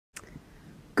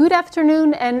Good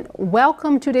afternoon and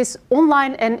welcome to this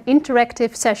online and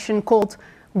interactive session called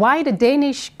Why the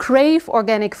Danish Crave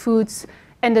Organic Foods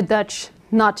and the Dutch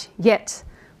Not Yet,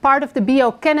 part of the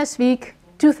BioKennisWeek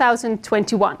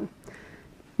 2021.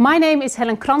 My name is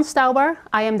Helen Kranstauber.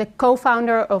 I am the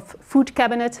co-founder of Food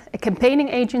Cabinet, a campaigning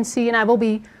agency, and I will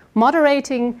be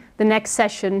moderating the next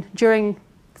session during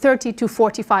 30 to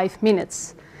 45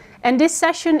 minutes. And this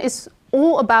session is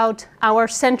all about our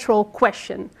central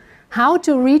question: how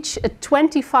to reach a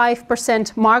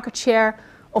 25% market share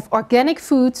of organic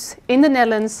foods in the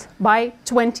Netherlands by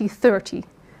 2030.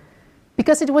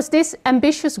 Because it was this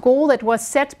ambitious goal that was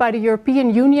set by the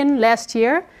European Union last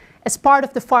year as part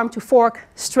of the Farm to Fork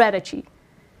strategy.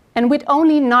 And with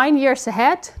only 9 years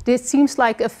ahead, this seems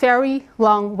like a very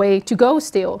long way to go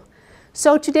still.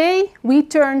 So today we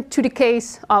turn to the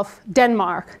case of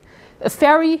Denmark, a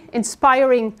very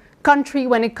inspiring country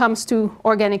when it comes to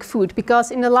organic food,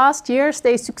 because in the last years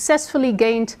they successfully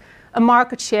gained a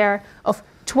market share of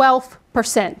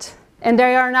 12%. And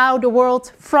they are now the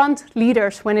world front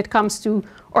leaders when it comes to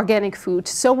organic food.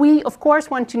 So we of course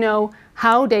want to know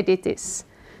how they did this.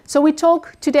 So we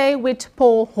talk today with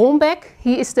Paul Holmbeck.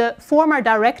 He is the former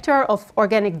director of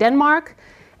Organic Denmark.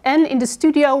 And in the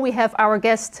studio we have our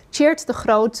guest Tjeerd de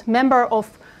Groot, member of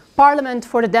Parliament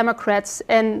for the Democrats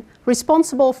and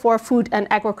responsible for food and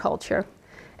agriculture.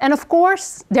 And of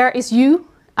course, there is you,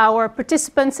 our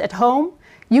participants at home.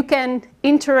 You can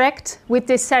interact with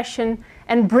this session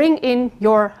and bring in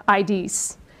your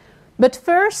ideas. But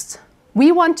first,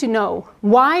 we want to know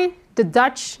why the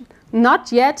Dutch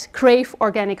not yet crave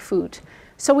organic food.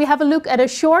 So we have a look at a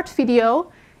short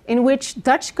video in which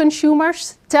Dutch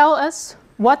consumers tell us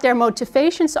what their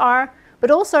motivations are,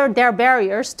 but also their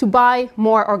barriers to buy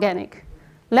more organic.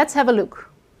 Let's have a look.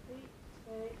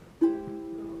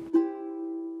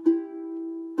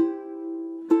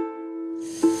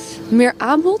 Meer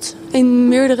aanbod in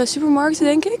meerdere supermarkten,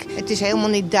 denk ik. Het is helemaal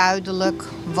niet duidelijk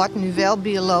wat nu wel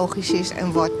biologisch is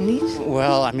en wat niet.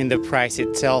 Well, I mean, the price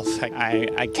itself,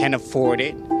 I can afford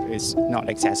it. It's not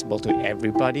accessible to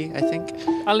everybody, I think.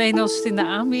 Alleen als het in de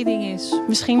aanbieding is.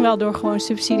 Misschien wel door gewoon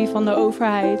subsidie van de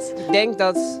overheid. Ik denk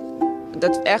dat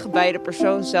het echt bij de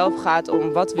persoon zelf gaat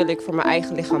om wat wil ik voor mijn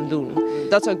eigen lichaam doen.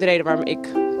 Dat is ook de reden waarom ik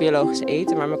biologisch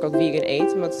eet en waarom ik ook vegan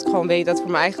eet. Omdat ik gewoon weet dat voor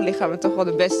mijn eigen lichaam het toch wel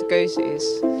de beste keuze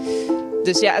is.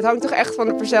 Dus ja, het hangt toch echt van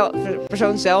de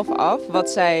persoon zelf af wat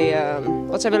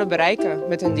zij willen bereiken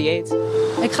met hun dieet.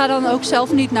 Ik ga dan ook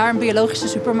zelf niet naar een biologische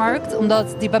supermarkt,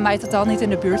 omdat die bij mij totaal niet in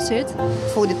de buurt zit.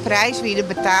 Voor de prijs die je er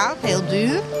betaalt, heel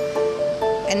duur.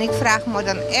 En ik vraag me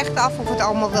dan echt af of het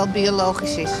allemaal wel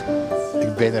biologisch is.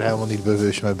 Ik ben er helemaal niet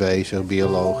bewust mee bezig,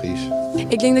 biologisch.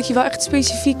 Ik denk dat je wel echt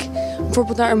specifiek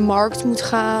bijvoorbeeld naar een markt moet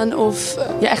gaan of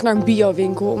echt naar een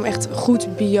biowinkel om echt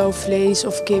goed biovlees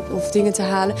of kip of dingen te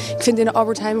halen. Ik vind in de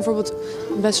Albert Heijn bijvoorbeeld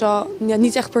best wel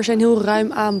niet echt per se een heel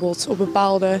ruim aanbod op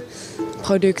bepaalde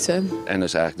producten. En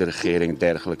dus eigenlijk de regering en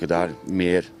dergelijke daar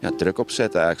meer druk op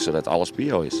zetten, eigenlijk, zodat alles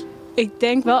bio is. Ik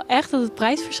denk wel echt dat het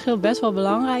prijsverschil best wel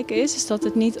belangrijk is. Dus dat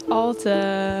het niet al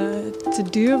te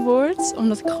duur wordt,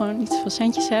 omdat ik gewoon niet zoveel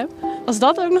centjes heb. Als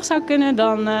dat ook nog zou kunnen,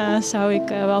 dan zou ik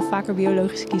wel vaker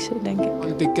biologisch kiezen, denk ik.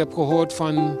 Want ik heb gehoord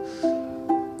van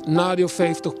na je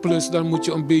 50 plus, dan moet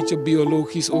je een beetje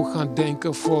biologisch ook gaan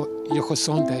denken voor je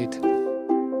gezondheid.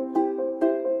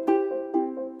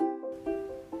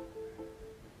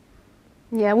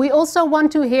 Yeah, we also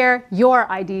want to hear your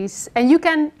ideas, and you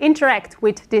can interact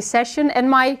with this session, and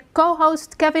my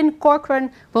co-host Kevin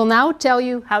Corcoran will now tell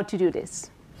you how to do this.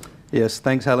 Yes,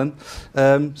 thanks Helen.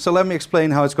 So let me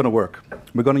explain how it's going to work.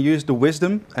 We're going to use the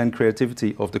wisdom and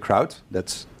creativity of the crowd,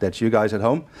 that's you guys at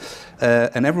home,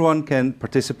 and everyone can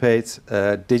participate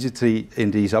digitally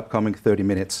in these upcoming 30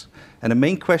 minutes. And the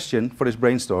main question for this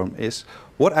brainstorm is,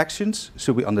 what actions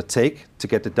should we undertake to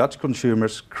get the Dutch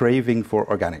consumers craving for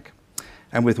organic?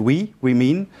 And with we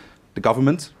mean the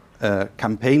government,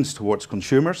 campaigns towards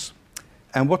consumers,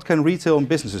 and what can retail and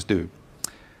businesses do?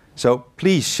 So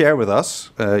please share with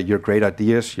us your great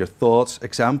ideas, your thoughts,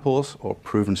 examples, or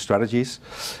proven strategies.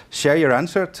 Share your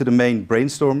answer to the main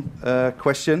brainstorm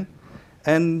question,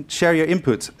 and share your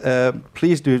input.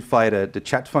 Please do it via the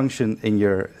chat function in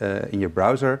your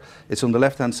browser. It's on the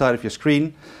left-hand side of your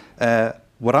screen.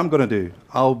 What I'm going to do,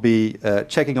 I'll be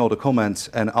checking all the comments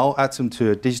and I'll add them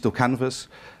to a digital canvas.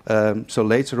 So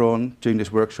later on during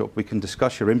this workshop we can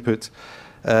discuss your input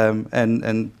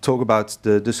and talk about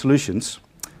the solutions.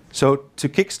 So to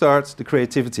kickstart the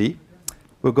creativity,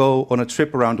 we'll go on a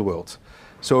trip around the world.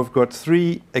 So we've got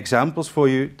 3 examples for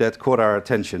you that caught our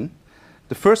attention.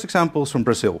 The first example is from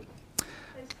Brazil.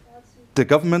 The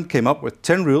government came up with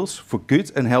 10 rules for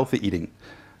good and healthy eating.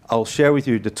 I'll share with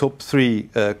you the top 3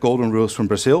 golden rules from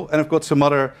Brazil, and I've got some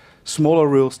other smaller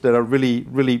rules that are really,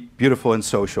 really beautiful and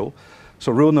social.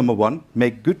 So rule number 1,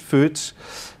 make good foods.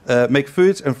 Make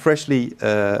foods and freshly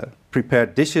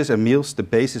prepared dishes and meals the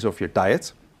basis of your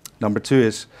diet. Number 2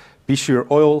 is be sure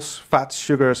oils, fats,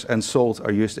 sugars and salt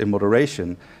are used in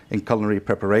moderation in culinary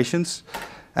preparations.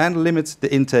 And limit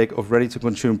the intake of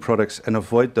ready-to-consume products and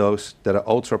avoid those that are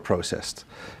ultra-processed.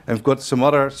 And we've got some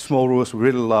other small rules we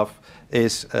really love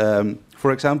is,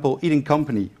 for example, eat in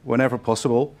company whenever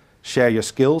possible, share your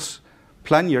skills,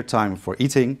 plan your time for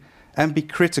eating, and be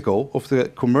critical of the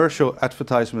commercial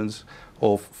advertisements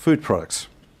of food products.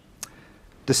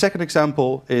 The second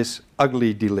example is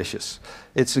ugly delicious.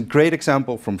 It's a great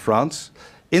example from France.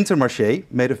 Intermarché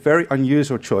made a very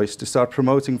unusual choice to start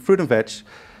promoting fruit and veg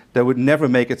that would never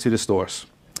make it to the stores.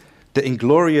 The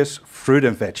inglorious fruit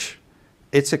and veg.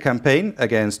 It's a campaign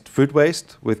against food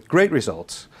waste with great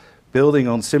results, building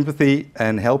on sympathy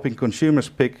and helping consumers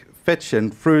pick veg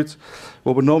and fruit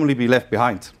what would normally be left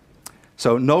behind.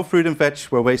 So no fruit and veg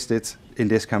were wasted in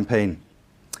this campaign.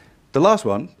 The last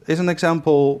one is an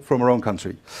example from our own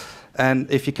country.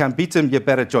 And if you can't beat them, you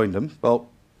better join them. Well,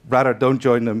 rather don't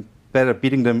join them, better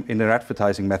beating them in their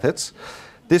advertising methods.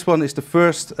 This one is the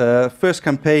first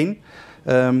campaign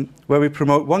where we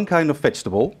promote one kind of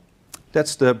vegetable.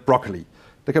 That's the broccoli.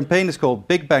 The campaign is called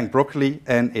Big Bang Broccoli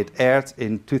and it aired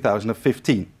in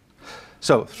 2015.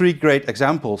 So 3 great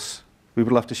examples we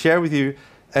would love to share with you.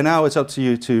 And now it's up to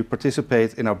you to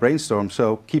participate in our brainstorm.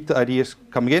 So keep the ideas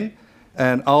coming in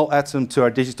and I'll add them to our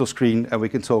digital screen and we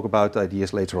can talk about the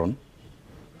ideas later on.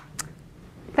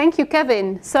 Thank you,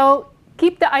 Kevin. So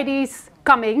keep the ideas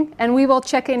coming and we will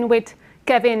check in with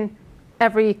Kevin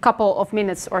every couple of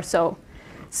minutes or so.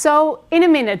 So in a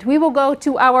minute we will go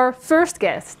to our first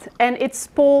guest and it's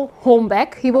Paul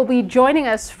Holmbeck. He will be joining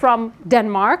us from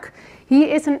Denmark.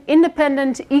 He is an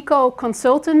independent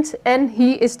eco-consultant and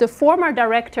he is the former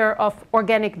director of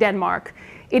Organic Denmark.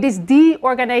 It is the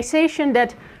organization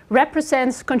that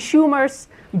represents consumers,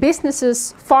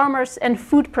 businesses, farmers and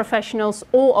food professionals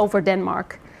all over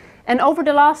Denmark. And over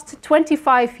the last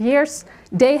 25 years,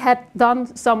 they had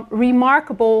done some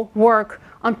remarkable work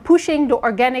on pushing the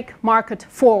organic market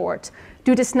forward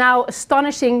to this now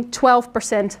astonishing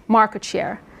 12% market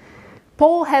share.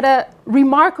 Paul had a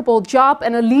remarkable job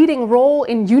and a leading role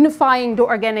in unifying the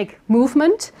organic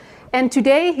movement. And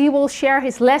today he will share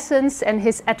his lessons and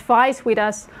his advice with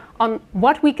us on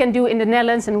what we can do in the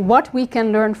Netherlands and what we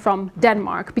can learn from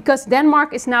Denmark. Because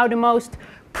Denmark is now the most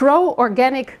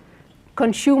pro-organic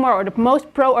consumer or the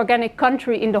most pro-organic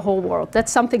country in the whole world.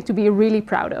 That's something to be really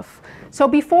proud of. So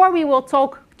before we will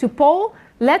talk to Paul,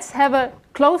 let's have a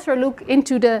closer look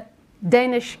into the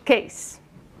Danish case.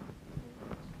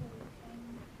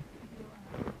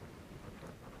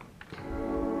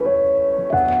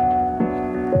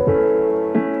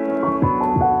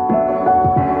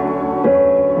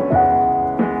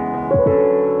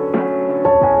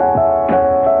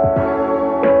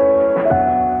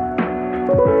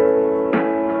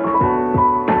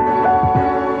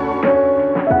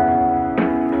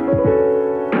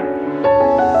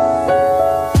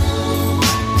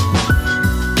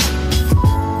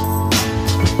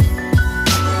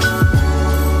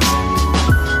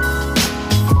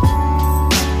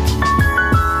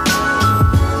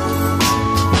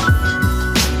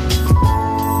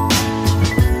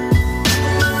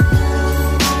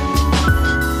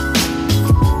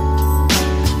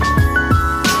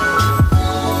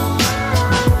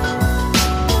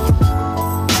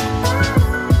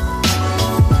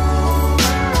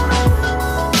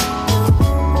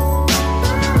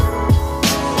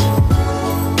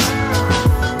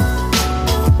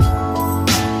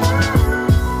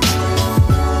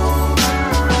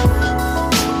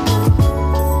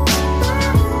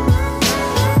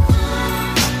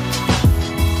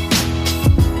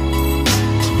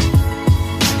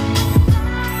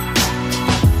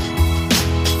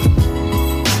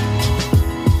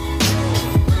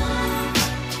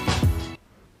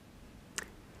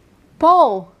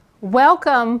 Paul,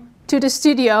 welcome to the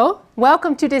studio.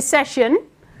 Welcome to this session.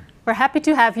 We're happy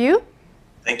to have you.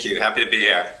 Thank you. Happy to be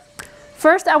here.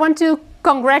 First, I want to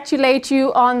congratulate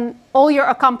you on all your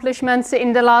accomplishments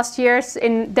in the last years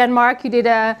in Denmark. You did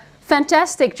a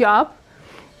fantastic job.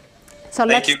 So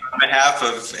Thank you on behalf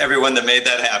of everyone that made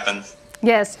that happen.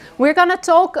 Yes, we're going to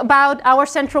talk about our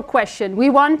central question. We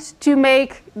want to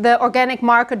make the organic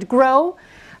market grow.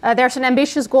 There's an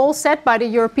ambitious goal set by the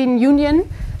European Union,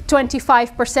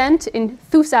 25% in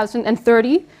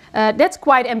 2030. That's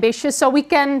quite ambitious, so we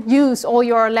can use all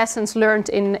your lessons learned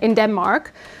in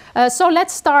Denmark. So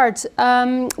let's start.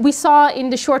 We saw in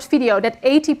the short video that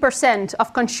 80%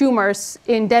 of consumers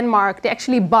in Denmark, they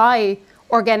actually buy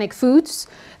organic foods.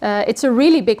 It's a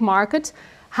really big market.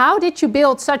 How did you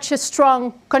build such a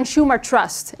strong consumer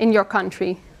trust in your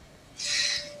country?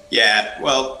 Yeah,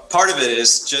 well, part of it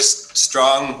is just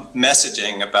strong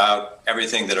messaging about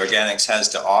everything that organics has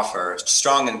to offer.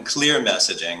 Strong and clear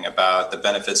messaging about the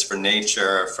benefits for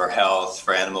nature, for health,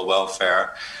 for animal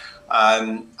welfare.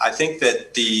 I think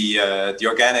that the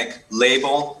organic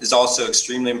label is also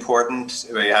extremely important.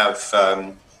 We have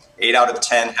 8 out of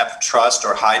 10 have trust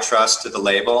or high trust to the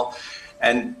label.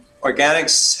 And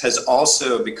organics has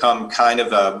also become kind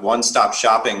of a one-stop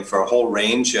shopping for a whole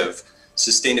range of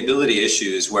sustainability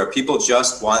issues where people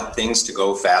just want things to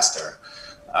go faster.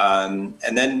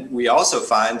 And then we also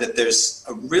find that there's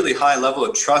a really high level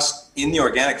of trust in the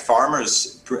organic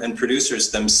farmers and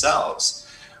producers themselves.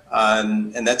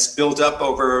 And that's built up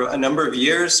over a number of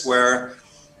years where,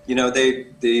 you know,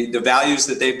 the values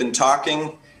that they've been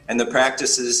talking and the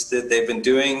practices that they've been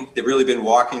doing, they've really been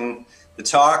walking the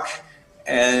talk.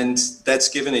 And that's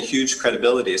given a huge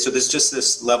credibility. So there's just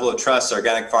this level of trust.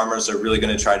 Organic farmers are really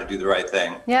going to try to do the right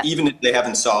thing, even if they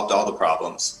haven't solved all the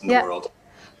problems in the world.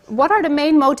 What are the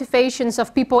main motivations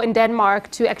of people in Denmark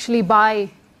to actually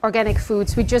buy organic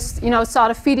foods? We just, you know, saw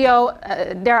the video.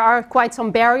 There are quite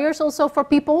some barriers also for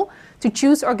people to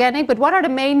choose organic. But what are the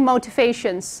main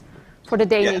motivations for the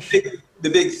Danish? Yeah, the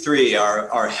big three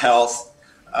are health,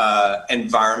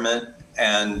 environment,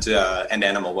 and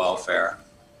animal welfare.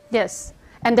 Yes,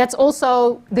 and that's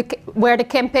also where the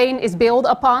campaign is built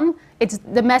upon. It's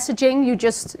the messaging you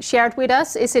just shared with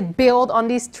us. Is it built on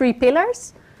these 3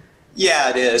 pillars? Yeah,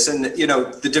 it is. And, you know,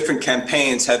 the different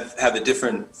campaigns have a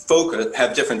different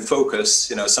focus,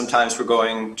 You know, sometimes we're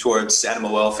going towards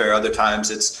animal welfare. Other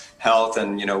times it's health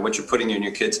and, you know, what you're putting in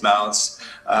your kids' mouths.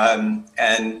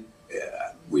 And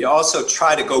we also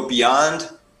try to go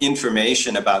beyond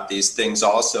information about these things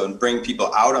also and bring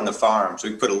people out on the farms.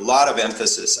 We put a lot of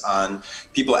emphasis on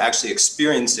people actually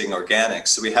experiencing organics.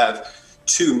 So we have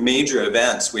 2 major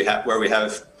events where we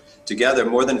have together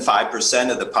more than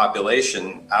 5% of the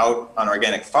population out on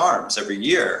organic farms every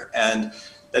year. And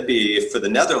that'd be, for the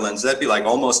Netherlands, that'd be like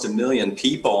almost 1 million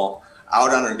people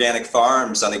out on organic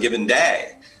farms on a given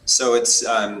day. So it's,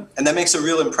 and that makes a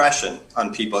real impression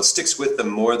on people. It sticks with them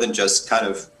more than just kind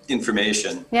of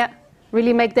information. Yeah.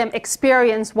 Really make them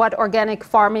experience what organic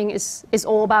farming is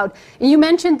all about. And you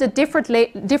mentioned the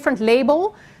different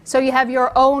label. So you have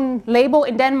your own label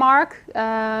in Denmark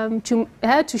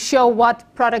to show what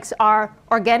products are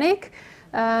organic.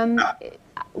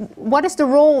 What is the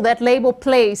role that label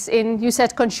plays in, you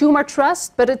said, consumer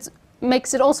trust, but it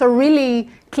makes it also really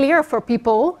clear for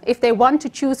people if they want to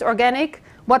choose organic,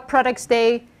 what products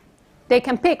they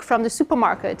can pick from the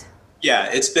supermarket.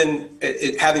 Yeah, it's been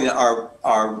having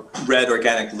our red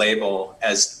organic label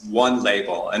as one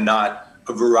label and not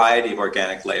a variety of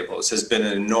organic labels has been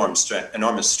an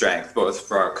enormous strength, both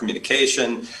for our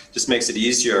communication, just makes it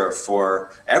easier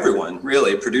for everyone,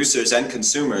 really, producers and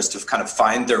consumers, to kind of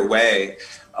find their way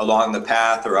along the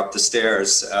path or up the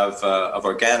stairs of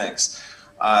organics.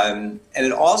 And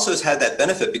it also has had that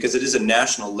benefit because it is a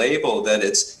national label that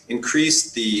it's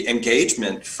increased the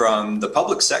engagement from the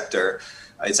public sector.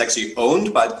 It's actually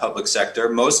owned by the public sector.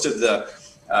 Most of the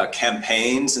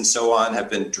campaigns and so on have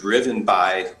been driven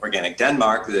by Organic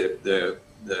Denmark, the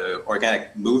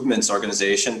organic movements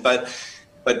organization. But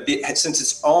since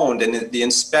it's owned and the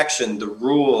inspection, the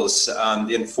rules,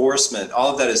 the enforcement,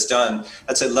 all of that is done,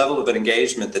 that's a level of an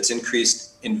engagement that's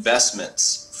increased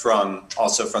investments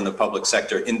also from the public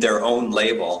sector in their own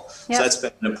label. Yeah. So that's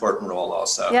been an important role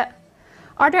also. Yeah.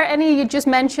 Are there any, you just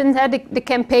mentioned the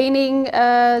campaigning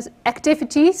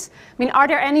activities. I mean, are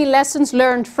there any lessons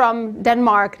learned from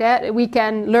Denmark that we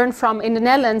can learn from in the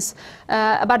Netherlands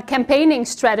about campaigning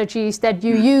strategies that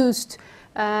you used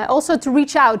also to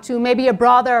reach out to maybe a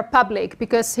broader public?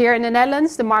 Because here in the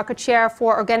Netherlands, the market share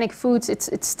for organic foods,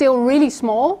 it's still really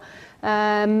small.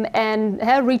 And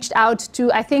reached out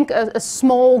to, I think, a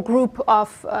small group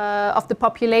of the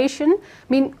population. I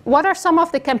mean, what are some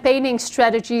of the campaigning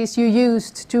strategies you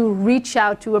used to reach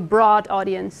out to a broad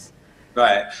audience?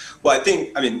 Right. Well,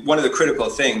 I mean, one of the critical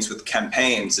things with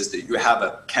campaigns is that you have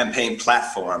a campaign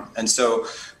platform. And so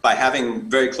by having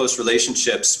very close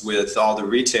relationships with all the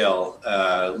retail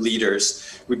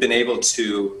leaders, we've been able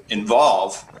to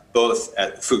involve both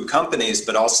at food companies,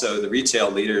 but also the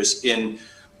retail leaders in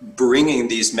bringing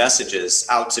these messages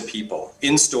out to people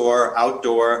in store,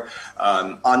 outdoor,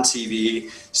 on TV.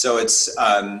 So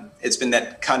it's been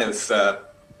that kind of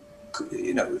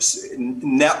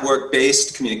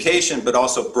network-based communication, but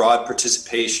also broad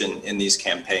participation in these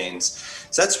campaigns.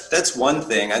 So that's one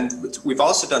thing. And we've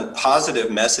also done positive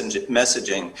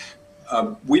messaging.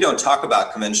 We don't talk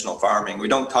about conventional farming. We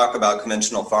don't talk about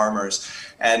conventional farmers.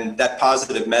 And that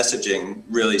positive messaging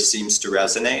really seems to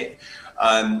resonate.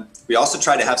 We also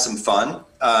try to have some fun.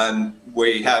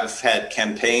 We have had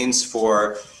campaigns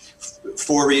for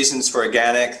 4 reasons for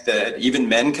organic that even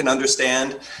men can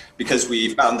understand, because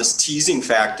we found this teasing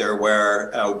factor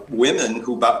where women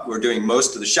who were doing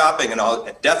most of the shopping and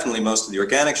definitely most of the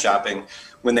organic shopping,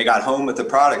 when they got home with the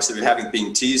products, they were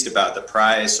being teased about the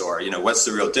price or, what's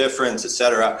the real difference,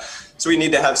 etc. So we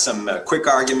need to have some quick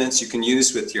arguments you can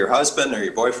use with your husband or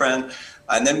your boyfriend.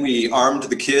 And then we armed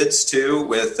the kids too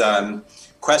with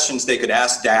questions they could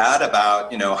ask Dad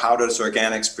about, how does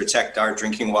organics protect our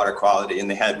drinking water quality? And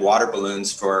they had water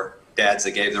balloons for dads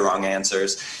that gave the wrong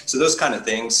answers. So those kind of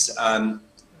things.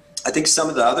 I think some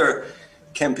of the other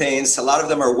campaigns, a lot of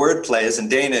them are word plays in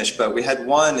Danish, but we had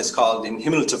one, it's called In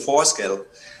Himmel til Forskel,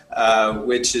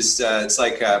 which is, it's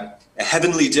like a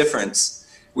heavenly difference,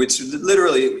 which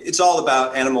literally, it's all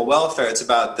about animal welfare. It's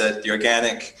about that the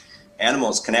organic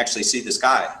animals can actually see the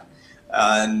sky.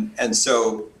 And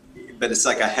so, but it's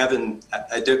like a heaven,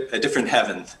 a different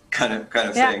heaven kind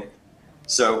of thing.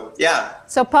 So yeah.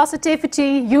 So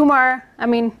positivity, humor. I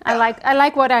mean, I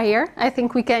like what I hear. I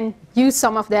think we can use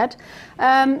some of that.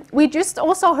 We just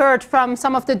also heard from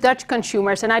some of the Dutch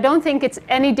consumers, and I don't think it's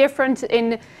any different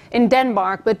in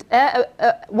Denmark. But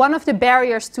one of the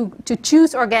barriers to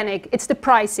choose organic, it's the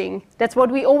pricing. That's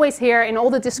what we always hear in all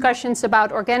the discussions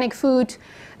about organic food.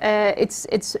 It's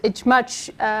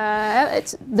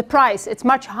the price. It's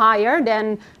much higher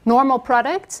than normal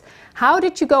products. How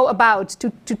did you go about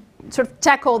to sort of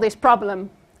tackle this problem,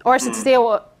 or is it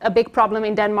still a big problem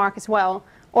in Denmark as well?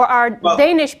 Or are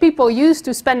Danish people used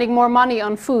to spending more money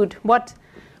on food? What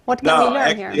can we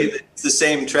learn here? It's the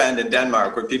same trend in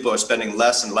Denmark, where people are spending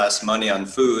less and less money on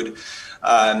food.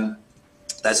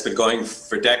 That's been going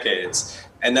for decades.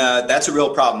 And that's a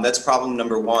real problem. That's problem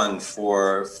number one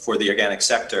for the organic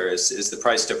sector is the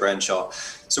price differential.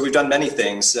 So we've done many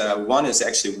things. One is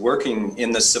actually working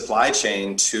in the supply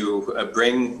chain to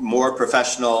bring more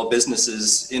professional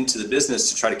businesses into the business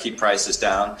to try to keep prices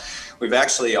down. We've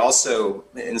actually also,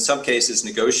 in some cases,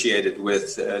 negotiated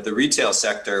with the retail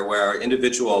sector, where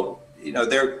individual,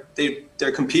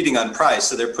 they're competing on price,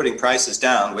 so they're putting prices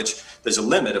down, which there's a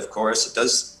limit, of course.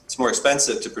 It's more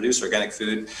expensive to produce organic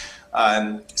food.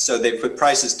 So they put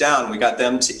prices down. We got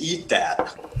them to eat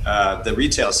that, the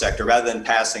retail sector, rather than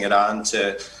passing it on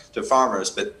to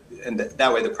farmers. And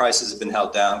that way the prices have been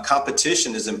held down.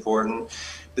 Competition is important.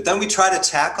 But then we try to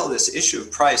tackle this issue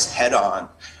of price head on,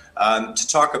 to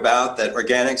talk about that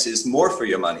organics is more for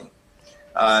your money.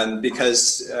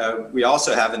 Because we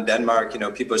also have in Denmark,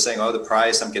 people are saying, oh, the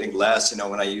price, I'm getting less,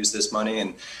 when I use this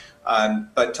money.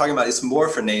 But talking about it's more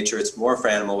for nature, it's more for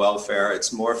animal welfare,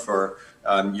 it's more for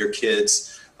your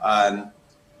kids.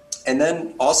 And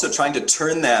then also trying to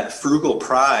turn that frugal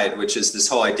pride, which is this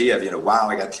whole idea of, wow,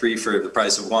 I got 3 for the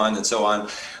price of 1 and so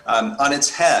on its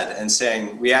head, and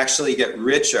saying we actually get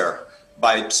richer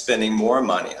by spending more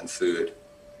money on food,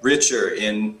 richer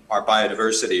in our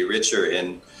biodiversity, richer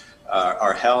in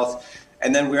our health.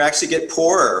 And then we actually get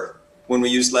poorer when we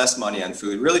use less money on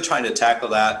food, really trying to tackle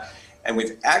that. And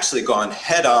we've actually gone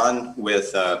head on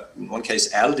with, in one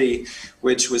case, Aldi,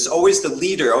 which was always the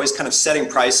leader, always kind of setting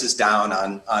prices down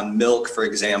on milk, for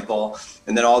example,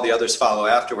 and then all the others follow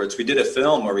afterwards. We did a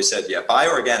film where we said, yeah, buy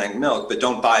organic milk, but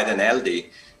don't buy it in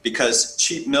Aldi, because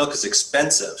cheap milk is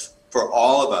expensive for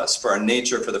all of us, for our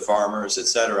nature, for the farmers,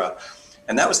 etc.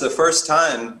 And that was the first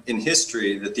time in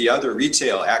history that the other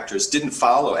retail actors didn't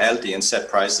follow Aldi and set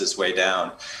prices way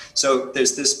down. So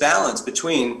there's this balance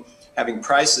between having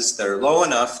prices that are low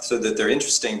enough so that they're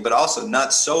interesting, but also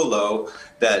not so low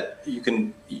that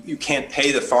you can't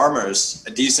pay the farmers a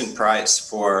decent price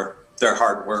for their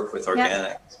hard work with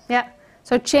organic. Yeah.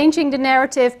 So changing the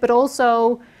narrative, but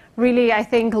also really, I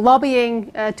think,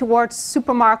 lobbying towards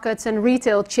supermarkets and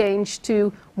retail change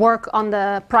to work on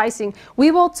the pricing.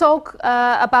 We will talk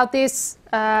about this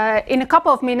in a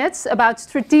couple of minutes, about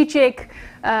strategic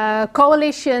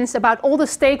coalitions, about all the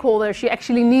stakeholders you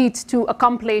actually need to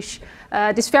accomplish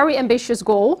this very ambitious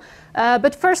goal.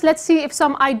 But first, let's see if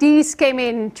some ideas came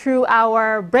in through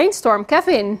our brainstorm.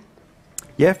 Kevin?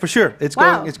 Yeah, for sure. It's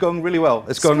going really well.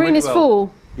 It's going really well. Screen is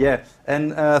full. Yeah,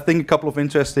 and I think a couple of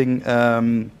interesting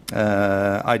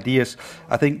ideas.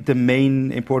 I think the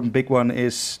main important big one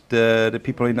is the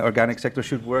people in the organic sector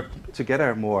should work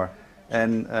together more.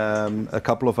 and a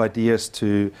couple of ideas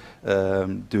to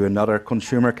do another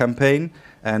consumer campaign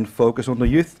and focus on the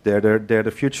youth. They're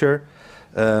the future,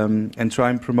 and try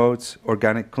and promote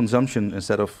organic consumption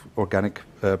instead of organic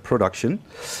production.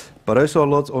 But also a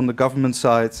lot on the government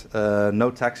side,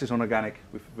 no taxes on organic,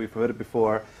 we've heard it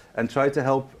before, and try to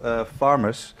help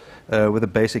farmers with a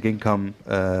basic income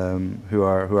who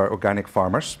are organic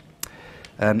farmers,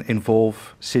 and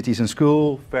involve cities and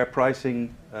school. Fair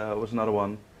pricing was another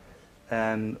one.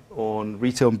 And on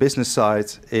retail and business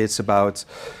side, it's about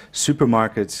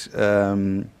supermarkets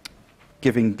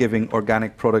giving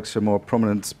organic products a more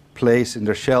prominent place in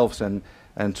their shelves, and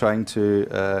trying to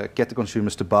get the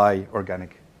consumers to buy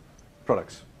organic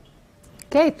products.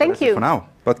 Okay, thank you. For now,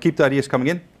 but keep the ideas coming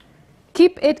in.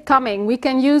 Keep it coming. We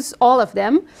can use all of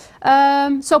them.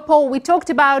 So Paul, we talked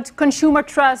about consumer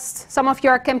trust, some of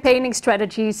your campaigning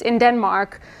strategies in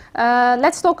Denmark.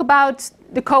 Let's talk about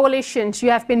the coalitions you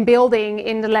have been building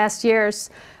in the last years.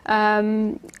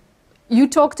 You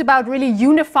talked about really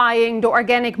unifying the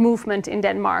organic movement in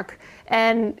Denmark.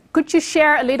 And could you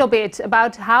share a little bit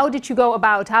about how did you go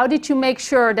about, how did you make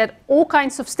sure that all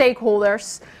kinds of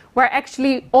stakeholders were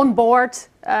actually on board,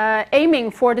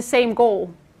 aiming for the same goal?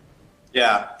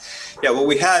 Yeah. Well,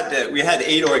 we had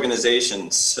 8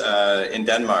 organizations in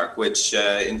Denmark, which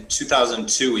in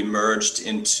 2002 we merged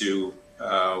into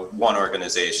one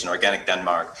organization, Organic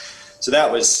Denmark. So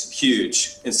that was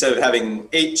huge. Instead of having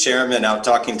 8 chairmen out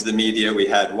talking to the media, we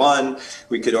had one.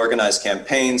 We could organize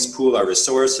campaigns, pool our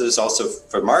resources, also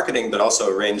for marketing, but also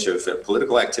a range of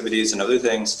political activities and other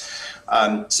things.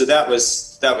 So that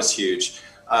was huge.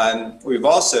 We've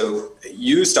also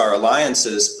used our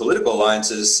alliances, political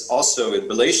alliances, also in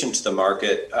relation to the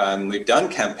market. We've done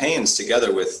campaigns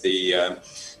together with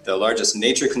the largest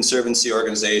nature conservancy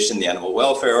organization, the animal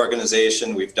welfare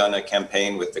organization. We've done a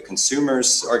campaign with the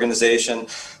consumers organization.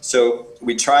 So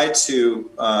we try to,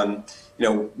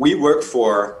 we work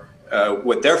for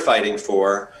what they're fighting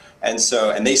for.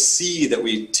 And they see that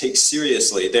we take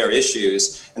seriously their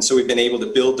issues. And so we've been able to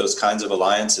build those kinds of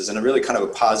alliances and a really kind of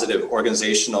a positive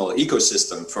organizational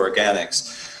ecosystem for organics.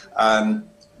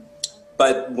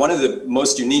 But one of the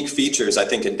most unique features, I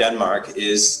think, in Denmark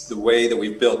is the way that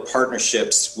we've built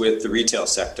partnerships with the retail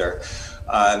sector.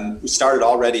 We started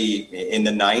already in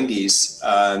the 90s,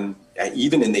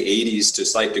 even in the 80s to a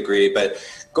slight degree, but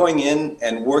going in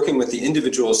and working with the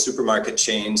individual supermarket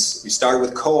chains. We started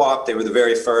with Co-op. They were the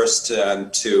very first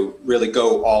to really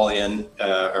go all in,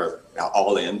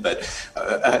 but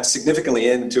significantly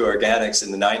into organics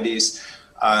in the 90s.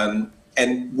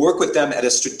 And work with them at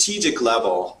a strategic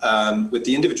level with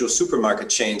the individual supermarket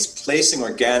chains, placing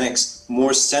organics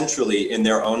more centrally in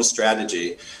their own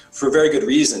strategy for very good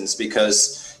reasons,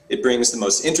 because it brings the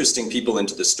most interesting people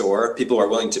into the store. People are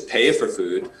willing to pay for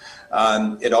food.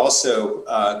 It also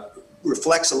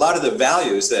reflects a lot of the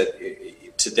values that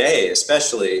today,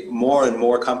 especially, more and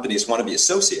more companies want to be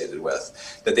associated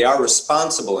with, that they are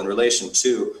responsible in relation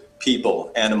to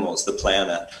people, animals, the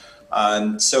planet.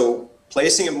 So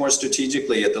placing it more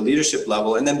strategically at the leadership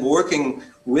level, and then working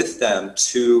with them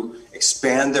to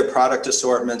expand their product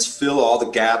assortments, fill all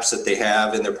the gaps that they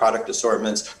have in their product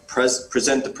assortments,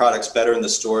 present the products better in the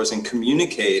stores, and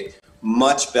communicate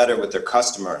much better with their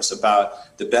customers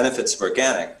about the benefits of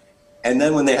organic. And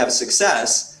then when they have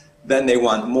success, then they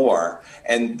want more.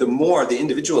 And the more the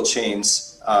individual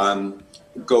chains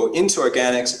go into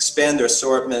organics, expand their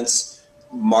assortments,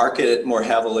 market it more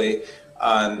heavily,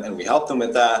 and we help them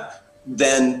with that,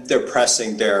 then they're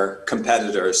pressing their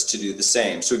competitors to do the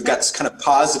same. So we've got this kind of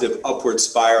positive upward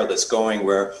spiral that's going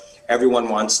where everyone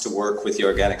wants to work with the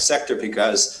organic sector,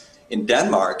 because in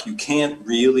Denmark, you can't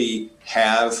really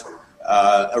have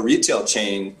a retail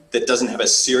chain that doesn't have a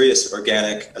serious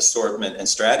organic assortment and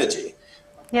strategy.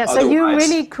 Yeah, so you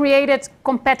really created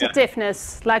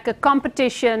competitiveness, like a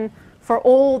competition for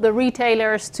all the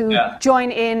retailers to join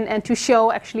in and to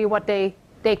show actually what they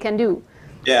can do.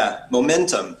 Yeah,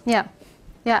 momentum.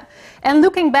 Yeah. And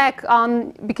looking back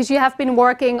on, because you have been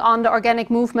working on the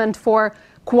organic movement for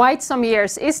quite some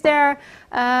years, is there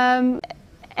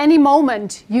any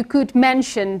moment you could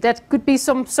mention that could be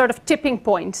some sort of tipping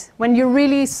point when you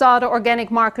really saw the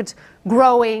organic market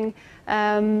growing?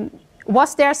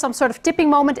 Was there some sort of tipping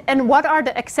moment, and what are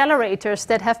the accelerators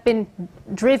that have been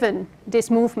driven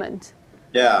this movement?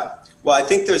 Yeah. Well, I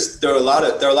think there are a lot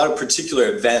of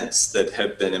particular events that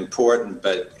have been important,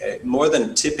 but more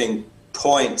than tipping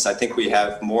points, I think we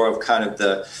have more of kind of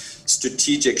the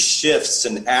strategic shifts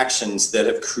and actions that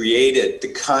have created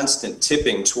the constant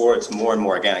tipping towards more and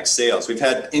more organic sales. We've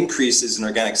had increases in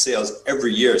organic sales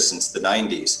every year since the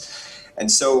 90s.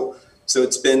 And so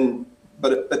it's been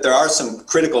but there are some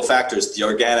critical factors: the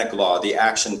organic law, the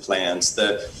action plans,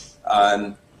 the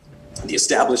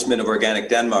establishment of Organic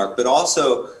Denmark, but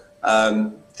also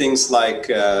things like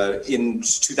in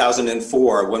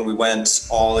 2004 when we went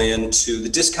all into the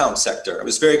discount sector. It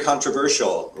was very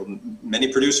controversial.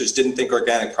 Many producers didn't think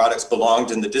organic products belonged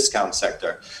in the discount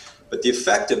sector. But the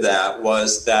effect of that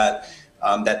was that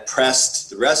that pressed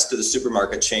the rest of the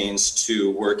supermarket chains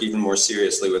to work even more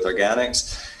seriously with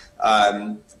organics.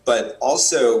 But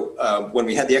also when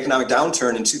we had the economic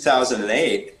downturn in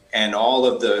 2008, and all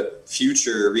of the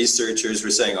future researchers were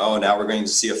saying, oh, now we're going to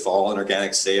see a fall in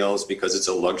organic sales because it's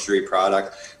a luxury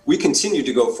product. We continued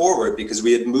to go forward because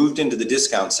we had moved into the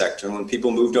discount sector. And when people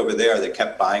moved over there, they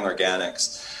kept buying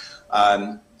organics.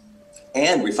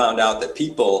 And we found out that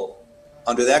people,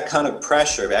 under that kind of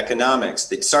pressure of economics,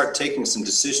 they'd start taking some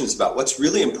decisions about what's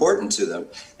really important to them.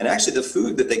 And actually the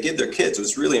food that they give their kids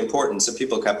was really important, so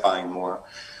people kept buying more.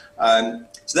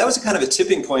 So that was a kind of a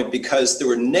tipping point because there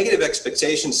were negative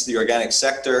expectations to the organic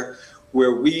sector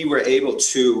where we were able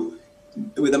to,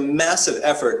 with a massive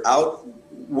effort out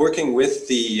working with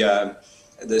the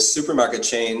supermarket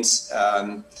chains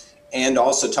and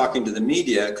also talking to the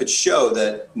media, could show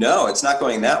that no, it's not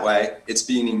going that way. It's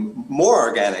being more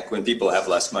organic when people have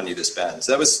less money to spend.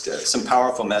 So that was some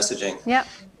powerful messaging. Yeah.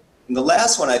 And the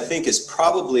last one I think is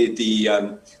probably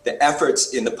the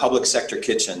efforts in the public sector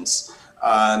kitchens.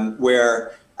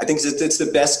 Where I think it's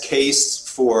the best case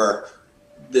for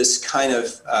this kind of,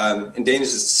 in Danish,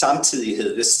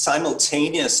 samtidighed, this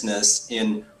simultaneousness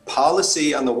in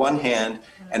policy on the one hand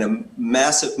and a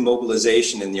massive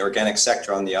mobilization in the organic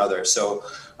sector on the other. So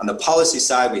on the policy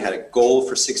side, we had a goal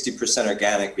for 60%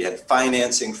 organic, we had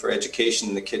financing for education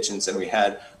in the kitchens, and we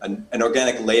had an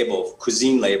organic label,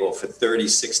 cuisine label for 30,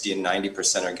 60, and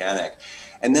 90% organic.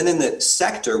 And then in the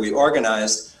sector, we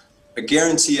organized a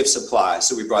guarantee of supply.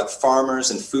 So we brought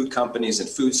farmers and food companies and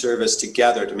food service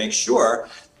together to make sure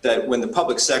that when the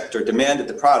public sector demanded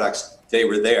the products, they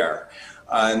were there.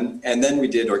 And then we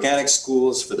did organic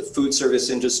schools for the food service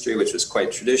industry, which was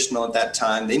quite traditional at that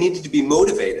time. They needed to be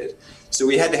motivated. So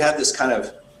we had to have this kind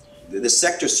of, the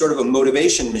sector sort of a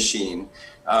motivation machine,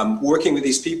 working with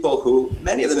these people who,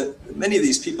 many of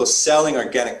these people selling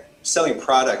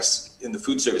products in the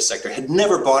food service sector had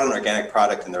never bought an organic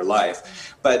product in their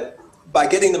life. But by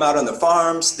getting them out on the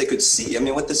farms, they could see,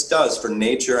 what this does for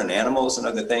nature and animals and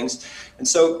other things. And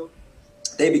so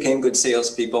they became good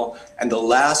salespeople. And the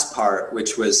last part,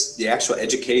 which was the actual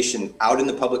education out in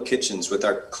the public kitchens with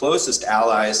our closest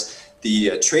allies,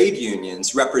 the trade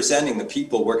unions representing the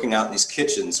people working out in these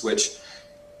kitchens, which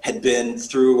had been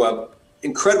through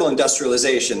incredible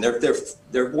industrialization.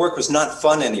 Their work was not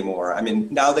fun anymore.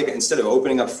 Now they, instead of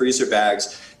opening up freezer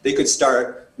bags, they could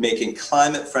start making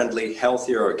climate-friendly,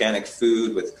 healthier organic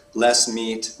food with less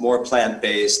meat, more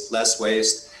plant-based, less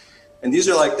waste. And these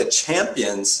are like the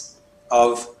champions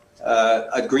of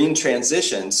a green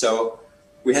transition. So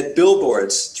we had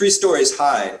billboards 3 stories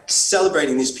high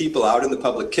celebrating these people out in the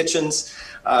public kitchens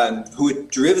who had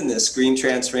driven this green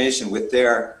transformation with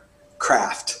their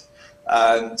craft.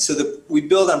 So that we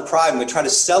build on pride and we try to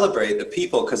celebrate the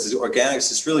people, because the organics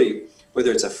is really,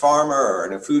 whether it's a farmer or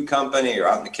in a food company or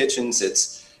out in the kitchens,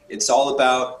 it's all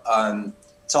about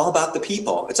the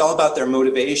people. It's all about their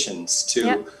motivations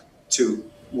to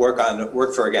work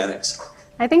for organics.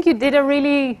 I think you did a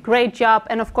really great job,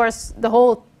 and of course the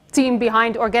whole team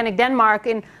behind Organic Denmark,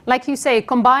 in, like you say,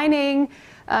 combining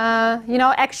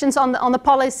actions on the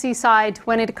policy side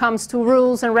when it comes to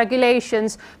rules and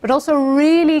regulations, but also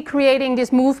really creating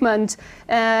this movement.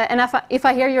 And if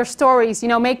I hear your stories,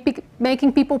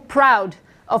 making people proud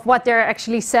of what they're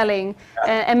actually selling,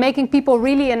 and making people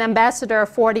really an ambassador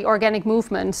for the organic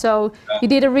movement. So you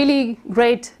did a really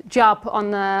great job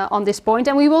on this point,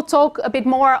 and we will talk a bit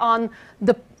more on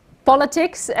the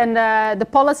politics and the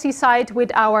policy side with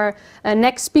our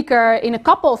next speaker in a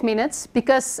couple of minutes,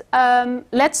 because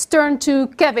let's turn to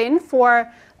Kevin for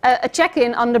a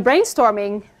check-in on the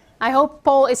brainstorming. I hope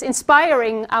Paul is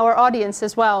inspiring our audience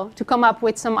as well to come up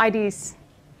with some ideas.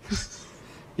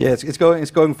 Yeah,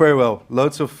 it's going very well.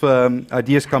 Loads of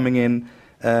ideas coming in,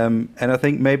 and I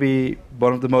think maybe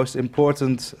one of the most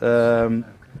important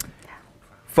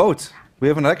vote. We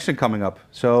have an election coming up,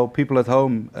 so people at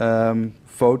home,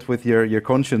 vote with your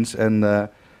conscience and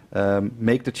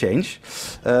make the change.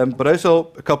 But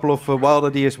also a couple of wild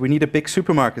ideas. We need a big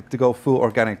supermarket to go full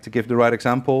organic, to give the right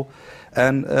example.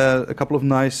 And a couple of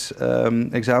nice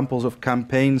examples of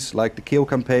campaigns like the Kale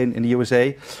campaign in the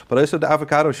USA, but also the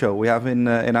avocado show we have in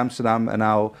Amsterdam, and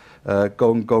now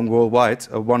going worldwide,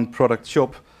 a one product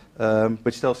shop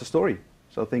which tells a story.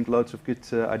 So I think loads of good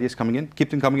ideas coming in. Keep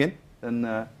them coming in,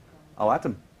 and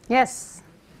laten. Yes.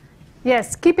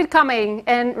 Yes, keep it coming,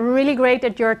 and really great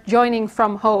that you're joining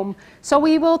from home. So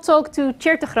we will talk to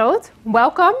Tjeerd de Groot.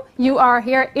 Welcome. You are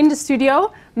here in the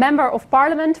studio, Member of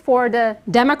Parliament for the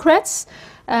Democrats.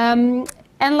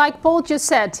 And like Paul just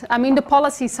said, I mean, the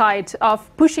policy side of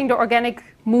pushing the organic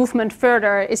movement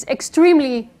further is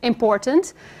extremely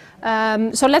important.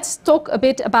 So let's talk a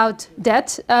bit about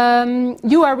that.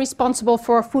 You are responsible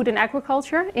for food and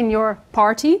agriculture in your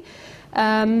party.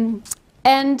 And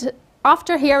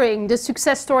after hearing the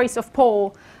success stories of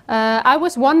Paul, I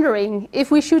was wondering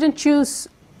if we shouldn't choose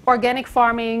organic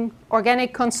farming,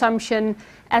 organic consumption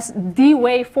as the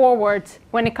way forward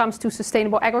when it comes to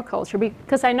sustainable agriculture.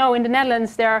 Because I know in the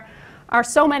Netherlands there are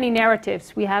so many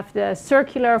narratives. We have the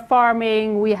circular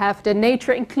farming, we have the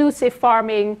nature-inclusive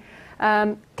farming.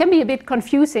 Can be a bit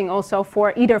confusing also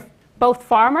for both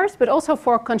farmers but also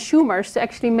for consumers to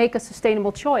actually make a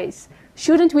sustainable choice.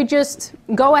 Shouldn't we just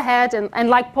go ahead and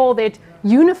like Paul did,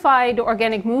 unify the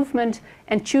organic movement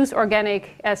and choose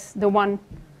organic as the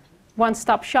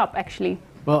one-stop shop actually?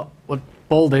 Well, what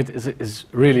Paul did is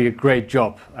really a great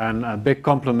job, and big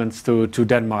compliments to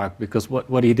Denmark, because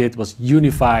what he did was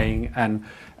unifying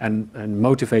and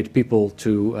motivate people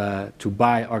to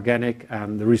buy organic,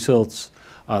 and the results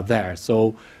are there.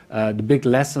 So the big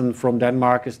lesson from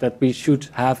Denmark is that we should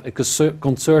have a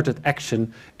concerted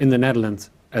action in the Netherlands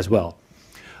as well.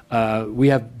 We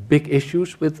have big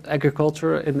issues with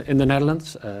agriculture in the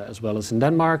Netherlands, as well as in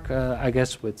Denmark, I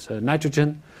guess, with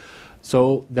nitrogen.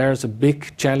 So there's a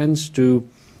big challenge to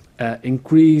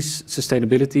increase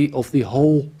sustainability of the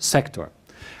whole sector.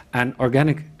 And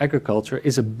organic agriculture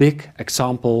is a big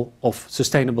example of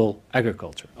sustainable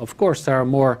agriculture. Of course, there are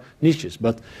more niches,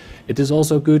 but it is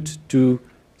also good to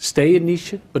stay a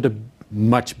niche, but a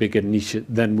much bigger niche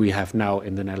than we have now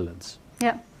in the Netherlands.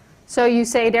 Yeah. So you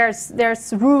say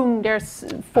there's room for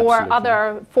Absolutely.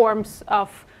 other forms of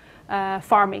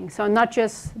farming. So not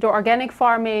just the organic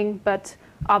farming, but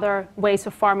other ways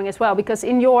of farming as well. Because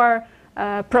in your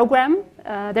program,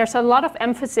 there's a lot of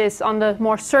emphasis on the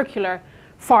more circular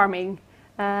farming.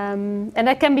 And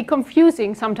that can be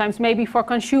confusing sometimes, maybe for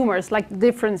consumers, like the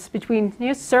difference between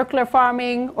circular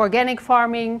farming, organic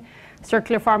farming.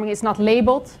 Circular farming is not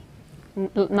labeled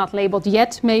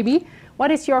yet, maybe.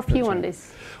 What is your view on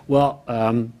this? Well,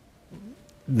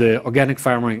 the organic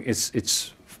farming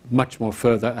it's much more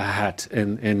further ahead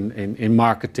in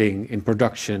marketing, in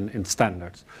production, in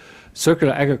standards.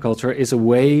 Circular agriculture is a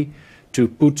way to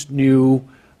put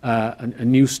a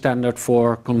new standard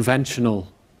for conventional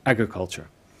agriculture.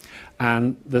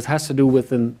 And that has to do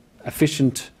with an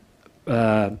efficient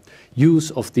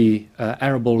use of the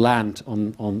arable land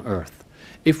on Earth.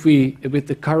 With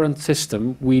the current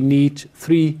system, we need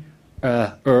 3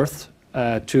 Earth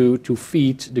to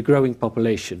feed the growing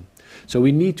population. So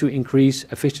we need to increase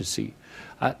efficiency.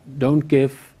 Don't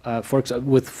give, for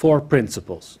example, with 4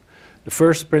 principles. The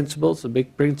first principle, the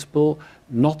big principle,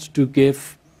 not to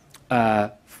give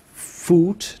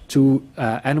food to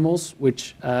animals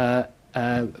which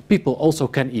people also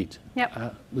can eat.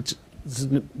 Yep. Which is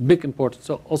a big importance.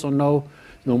 So also no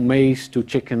maize to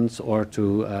chickens or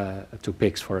to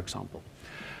pigs, for example.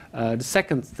 The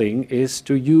second thing is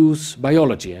to use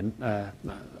biology, and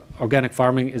organic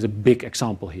farming is a big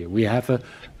example here. We have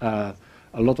a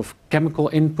lot of chemical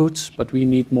inputs, but we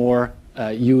need more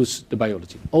use the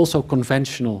biology. Also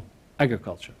conventional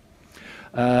agriculture.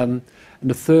 And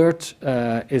the third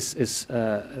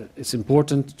is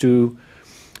important to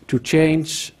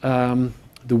change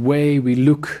the way we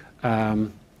look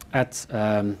at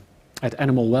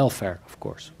animal welfare, of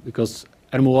course, because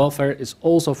animal welfare is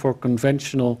also for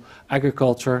conventional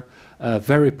agriculture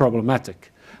very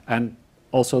problematic. And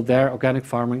also there, organic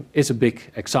farming is a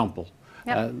big example.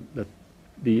 Yep. That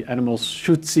the animals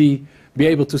should be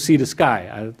able to see the sky.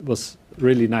 It was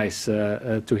really nice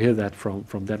to hear that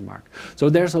from Denmark. So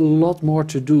there's a lot more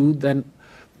to do than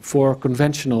for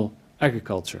conventional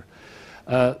agriculture.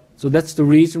 So that's the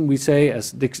reason we say,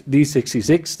 as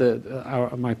D66,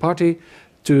 my party,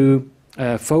 to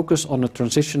focus on a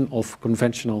transition of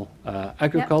conventional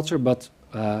agriculture, Yep. but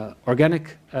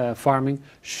organic farming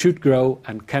should grow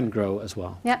and can grow as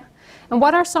well. Yeah. And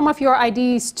what are some of your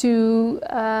ideas to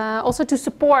also to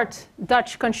support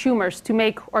Dutch consumers to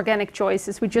make organic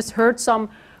choices? We just heard some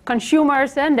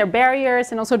consumers and their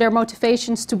barriers and also their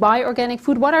motivations to buy organic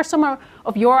food. What are some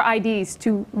of your ideas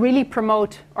to really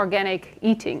promote organic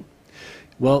eating?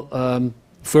 Well,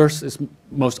 first is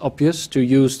most obvious, to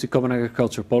use the Common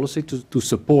Agricultural Policy to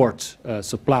support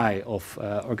supply of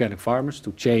organic farmers,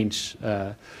 to change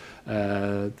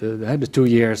the 2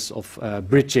 years of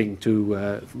bridging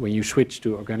to when you switch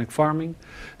to organic farming.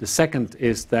 The second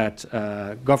is that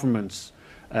governments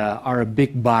are a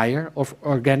big buyer of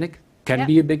organic, can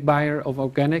be a big buyer of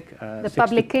organic. The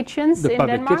public kitchens in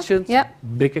Denmark. Kitchens,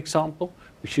 big example.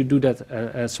 We should do that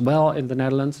as well in the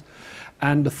Netherlands.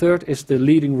 And the third is the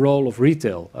leading role of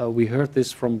retail. We heard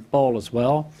this from Paul as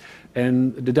well.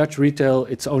 In the Dutch retail,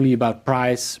 it's only about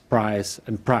price, price,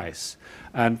 and price.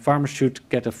 And farmers should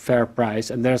get a fair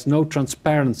price, and there's no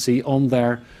transparency on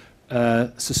their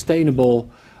sustainable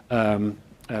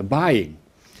buying,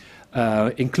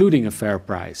 including a fair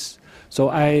price. So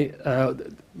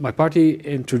my party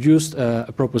introduced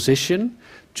a proposition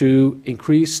to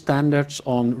increase standards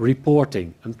on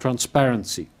reporting and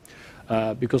transparency.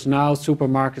 Because now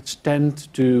supermarkets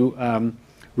tend to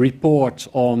report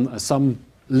on some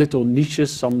little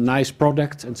niches, some nice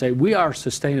product, and say we are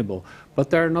sustainable, but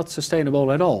they're not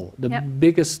sustainable at all. The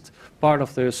biggest part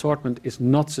of the assortment is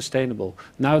not sustainable.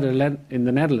 Now in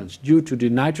the Netherlands, due to the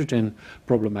nitrogen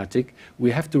problematic,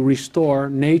 we have to restore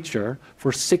nature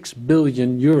for 6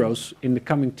 billion euros in the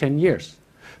coming 10 years.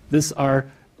 These are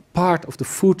part of the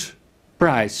food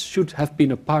price, should have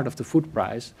been a part of the food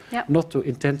price, not to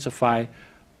intensify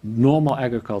normal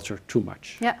agriculture too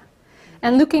much. Yeah.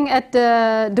 And looking at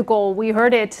the goal, we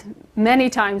heard it many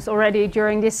times already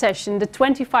during this session, the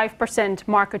 25%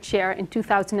 market share in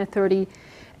 2030.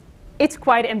 It's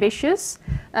quite ambitious.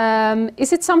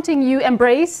 Is it something you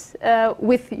embrace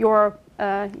with your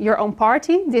own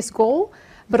party, this goal?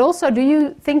 But also, do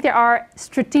you think there are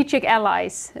strategic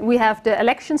allies? We have the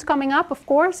elections coming up, of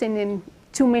course, in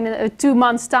 2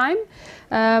 months' time.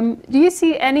 Do you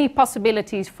see any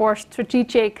possibilities for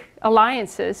strategic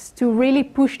alliances to really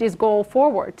push this goal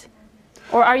forward?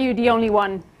 Or are you the only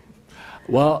one?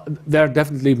 Well, there are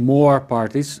definitely more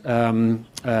parties.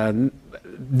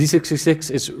 D66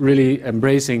 is really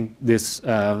embracing this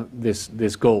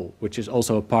goal, which is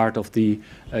also a part of the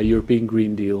European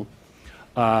Green Deal.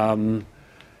 I'm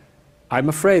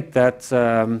afraid that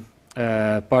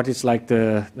parties like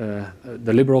the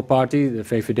Liberal Party, the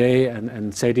VVD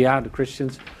and CDA, the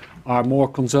Christians, are more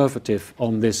conservative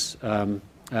on this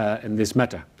in this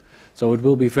matter. So it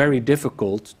will be very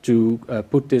difficult to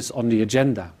put this on the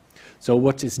agenda. So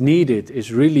what is needed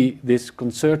is really this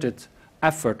concerted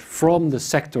effort from the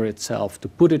sector itself to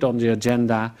put it on the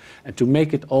agenda and to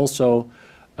make it also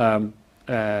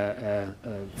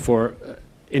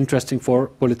interesting for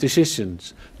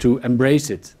politicians to embrace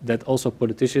it, that also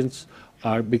politicians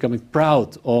are becoming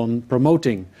proud on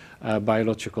promoting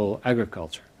biological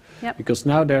agriculture. Yep. Because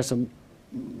now there's a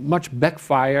much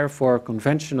backfire for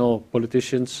conventional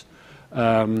politicians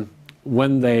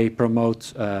when they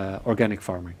promote organic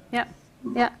farming. Yeah,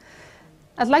 yeah.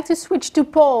 I'd like to switch to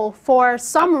Paul for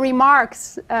some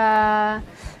remarks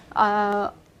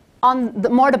on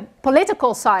the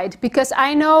political side, because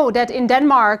I know that in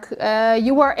Denmark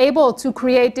you were able to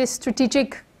create this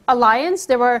strategic alliance.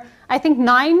 There were, I think,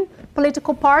 9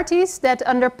 political parties that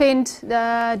underpinned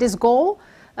this goal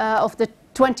of the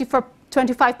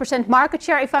 25% market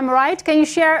share, if I'm right. Can you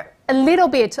share a little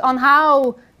bit on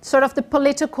how sort of the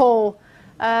political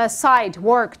side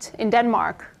worked in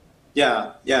Denmark?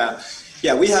 Yeah,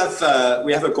 we have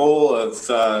a goal of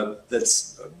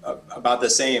that's about the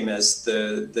same as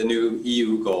the new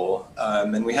EU goal,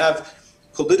 and we have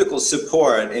political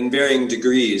support in varying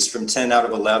degrees from 10 out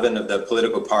of 11 of the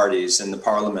political parties in the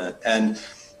parliament, and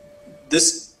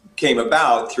this came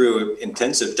about through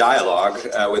intensive dialogue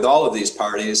with all of these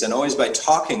parties, and always by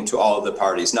talking to all of the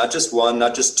parties, not just one,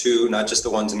 not just two, not just the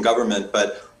ones in government,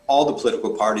 but all the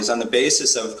political parties on the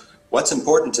basis of what's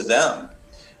important to them.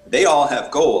 They all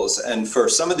have goals, and for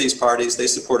some of these parties, they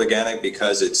support organic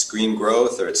because it's green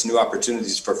growth or it's new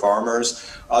opportunities for farmers.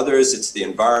 Others, it's the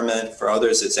environment. For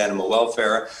others, it's animal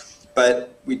welfare.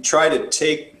 But we try to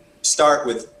start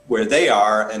with where they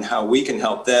are and how we can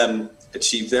help them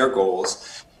achieve their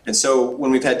goals. And so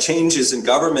when we've had changes in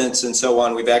governments and so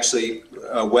on, we've actually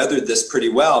weathered this pretty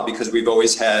well because we've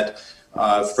always had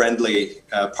friendly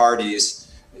parties.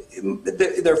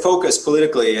 Their focus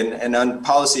politically and on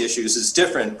policy issues is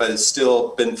different, but it's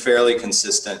still been fairly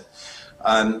consistent.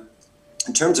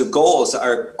 In terms of goals,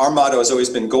 our motto has always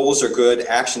been goals are good,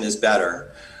 action is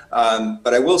better.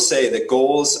 But I will say that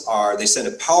goals they send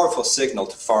a powerful signal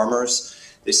to farmers.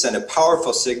 They send a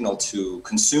powerful signal to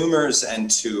consumers and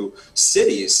to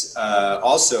cities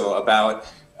also about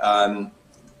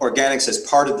organics as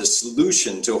part of the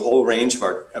solution to a whole range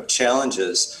of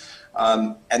challenges.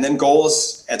 And then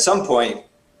goals, at some point,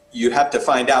 you have to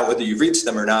find out whether you've reached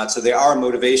them or not. So they are a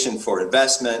motivation for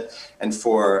investment and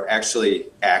for actually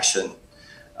action.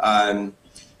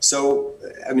 So,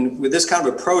 I mean, with this kind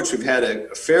of approach, we've had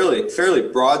a fairly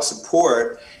broad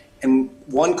support. And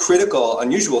one critical,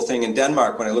 unusual thing in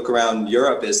Denmark, when I look around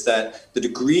Europe, is that the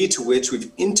degree to which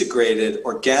we've integrated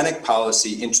organic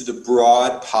policy into the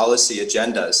broad policy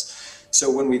agendas. So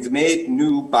when we've made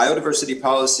new biodiversity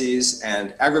policies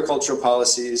and agricultural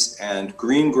policies and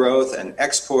green growth and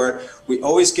export, we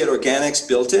always get organics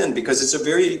built in because it's a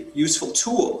very useful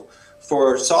tool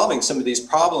for solving some of these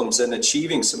problems and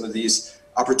achieving some of these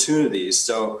opportunities.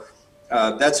 So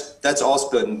that's also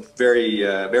been very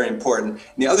important.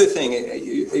 And the other thing,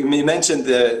 you mentioned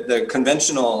the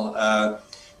conventional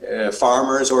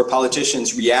farmers or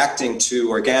politicians reacting to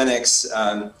organics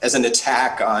as an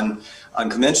attack on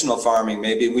conventional farming.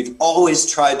 Maybe we've always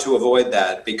tried to avoid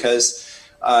that because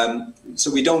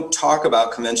so we don't talk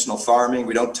about conventional farming.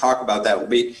 We don't talk about that.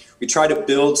 We try to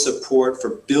build support for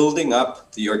building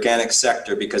up the organic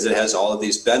sector because it has all of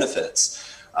these benefits.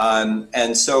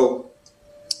 And so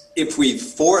if we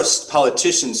forced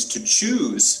politicians to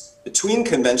choose between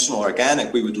conventional and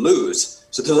organic, we would lose.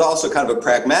 So there's also kind of a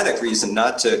pragmatic reason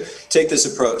not to take this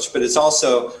approach, but it's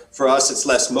also, for us, it's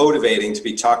less motivating to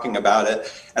be talking about it.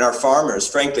 And our farmers,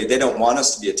 frankly, they don't want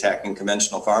us to be attacking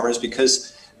conventional farmers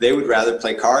because they would rather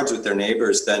play cards with their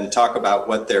neighbors than talk about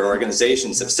what their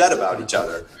organizations have said about each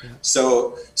other.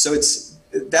 So it's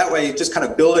that way, just kind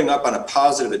of building up on a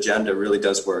positive agenda really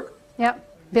does work. Yeah.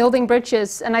 Building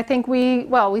bridges, and I think we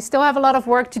still have a lot of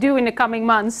work to do in the coming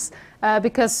months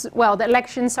because, well, the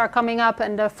elections are coming up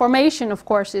and the formation, of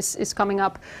course, is coming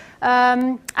up.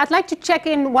 I'd like to check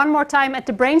in one more time at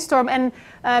the brainstorm, and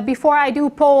before I do,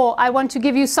 Paul, I want to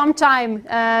give you some time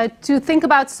to think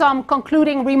about some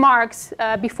concluding remarks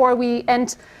before we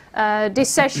end this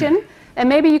session, and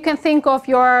maybe you can think of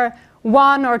your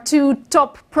 1 or 2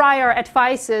 top prior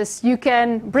advices you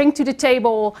can bring to the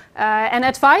table and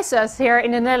advise us here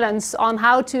in the Netherlands on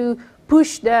how to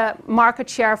push the market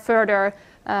share further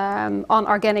on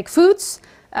organic foods.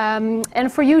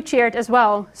 And for you, Tjeerd, as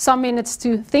well, some minutes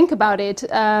to think about it.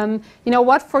 You know,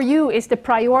 what for you is the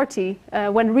priority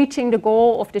when reaching the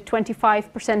goal of the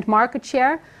 25% market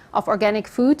share of organic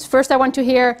foods? First, I want to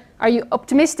hear, are you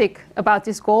optimistic about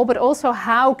this goal, but also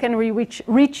how can we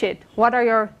reach it? What are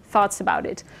your thoughts about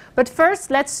it? But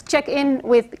first, let's check in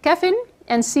with Kevin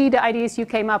and see the ideas you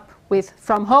came up with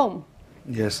from home.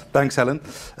 Yes, thanks, Helen.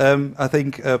 I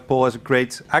think Paul has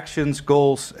great actions,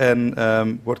 goals, and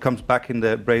what comes back in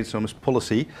the brainstorm is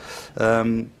policy.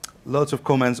 Lots of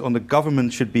comments on the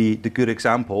government should be the good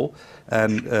example,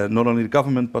 and not only the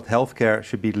government, but healthcare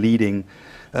should be leading.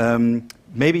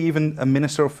 Maybe even a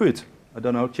minister of food. I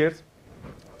don't know, Tjeerd?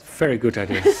 Very good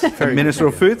idea. Minister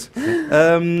of Food.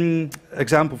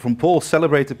 Example from Paul,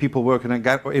 celebrate the people working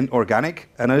in organic,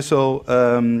 and also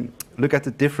look at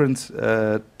the different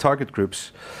target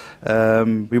groups.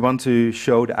 We want to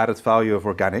show the added value of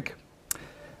organic.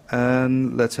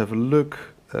 And let's have a look.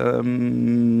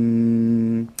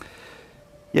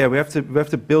 Yeah, we have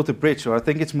to build a bridge. So I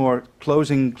think it's more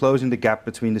closing the gap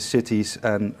between the cities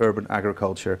and urban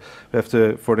agriculture. We have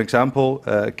to, for example,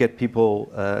 get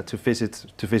people to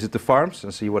visit the farms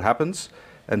and see what happens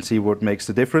and see what makes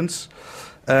the difference.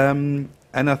 And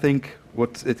I think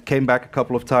what it came back a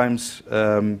couple of times,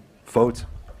 vote.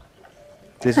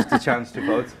 This is the chance to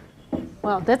vote.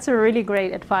 Well, that's a really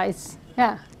great advice.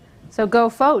 Yeah. So go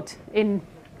vote in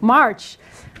March.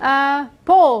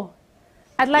 Paul,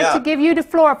 I'd like to give you the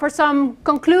floor for some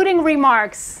concluding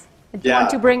remarks that you want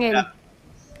to bring in.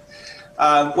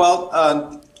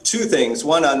 Two things.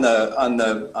 One on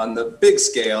the big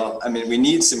scale. I mean, we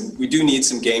do need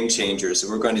some game changers.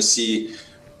 We're going to see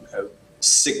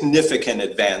significant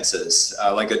advances,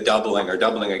 like a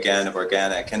doubling again of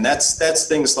organic, and that's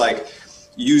things like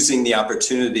using the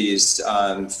opportunities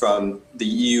from the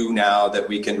EU now that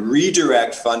we can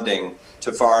redirect funding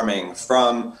to farming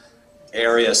from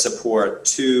area support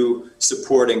to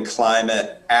supporting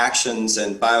climate actions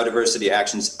and biodiversity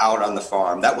actions out on the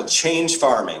farm. That will change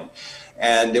farming,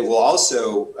 and it will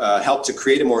also help to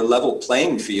create a more level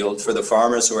playing field for the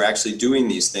farmers who are actually doing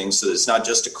these things, so it's not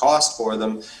just a cost for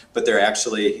them, but they're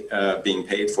actually being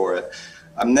paid for it.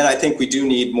 And then I think we do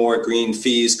need more green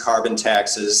fees, carbon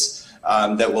taxes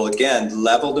that will again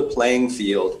level the playing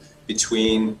field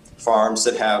between farms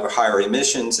that have higher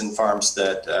emissions and farms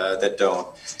that don't.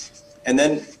 And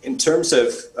then in terms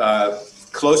of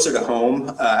closer to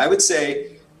home, I would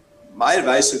say my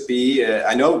advice would be,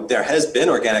 I know there has been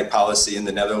organic policy in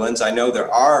the Netherlands. I know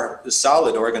there are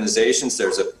solid organizations.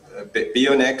 There's a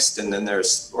BioNext, and then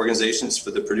there's organizations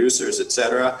for the producers,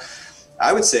 etc.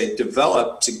 I would say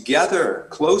develop together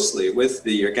closely with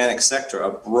the organic sector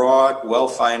a broad,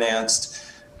 well-financed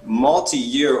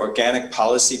multi-year organic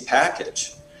policy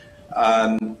package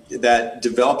that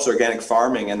develops organic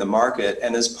farming and the market.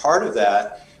 And as part of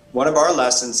that, one of our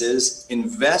lessons is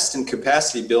invest in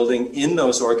capacity building in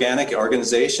those organic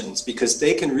organizations, because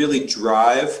they can really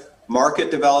drive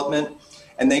market development,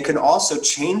 and they can also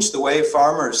change the way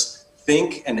farmers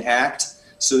think and act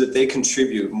so that they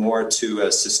contribute more to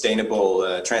a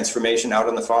sustainable transformation out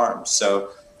on the farm. So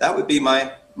that would be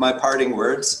my parting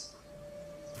words.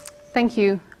 Thank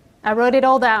you. I wrote it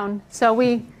all down, so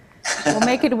we will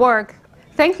make it work.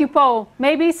 Thank you, Paul.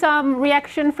 Maybe some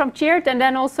reaction from Tjeerd, and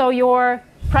then also your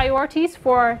priorities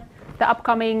for the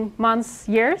upcoming months,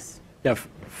 years? Yeah,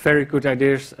 very good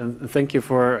ideas, and thank you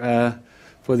for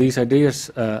these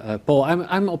ideas, Paul.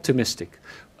 I'm optimistic.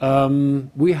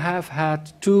 We have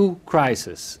had two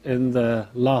crises in the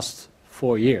last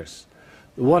 4 years.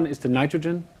 One is the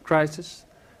nitrogen crisis,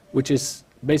 which is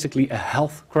basically a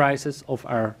health crisis of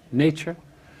our nature.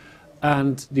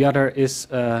 And the other is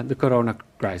the corona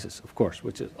crisis, of course,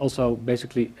 which is also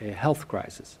basically a health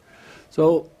crisis.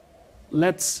 So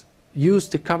let's use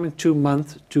the coming 2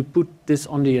 months to put this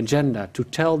on the agenda, to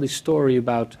tell the story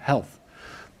about health.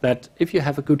 That if you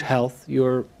have a good health,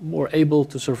 you're more able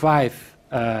to survive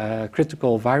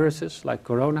critical viruses like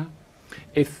corona.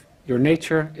 If your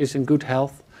nature is in good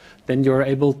health, then you're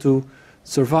able to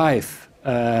survive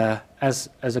as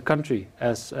a country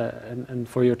and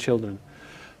for your children.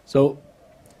 So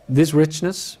this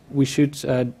richness, we should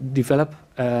develop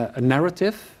a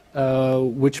narrative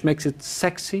which makes it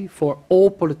sexy for all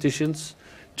politicians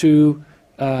to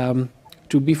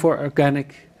be for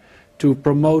organic, to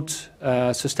promote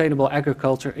sustainable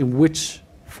agriculture in which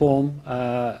form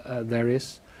there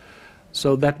is,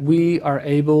 so that we are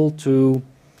able to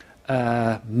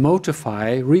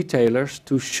motivate retailers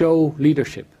to show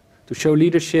leadership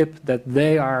that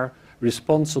they are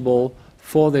responsible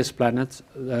for this planet,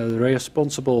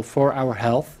 responsible for our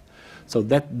health, so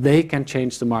that they can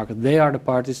change the market. They are the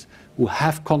parties who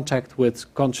have contact with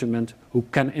consumers, who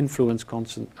can influence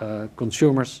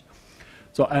consumers.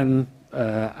 So, and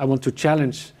I want to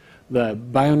challenge the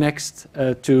BioNext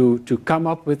to come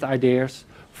up with ideas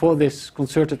for this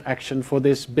concerted action, for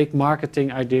this big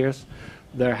marketing ideas.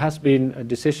 There has been a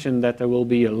decision that there will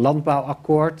be a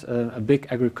landbouwakkoord, a big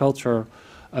agriculture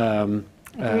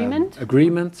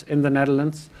agreement in the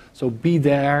Netherlands. So be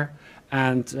there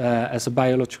and as a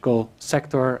biological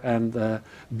sector and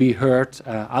be heard.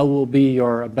 I will be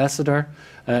your ambassador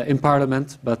in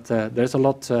Parliament, but there's a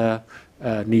lot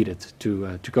needed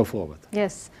to go forward.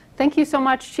 Yes, thank you so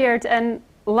much, Tjeerd, and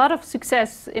a lot of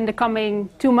success in the coming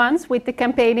 2 months with the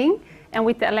campaigning and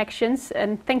with the elections.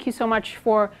 And thank you so much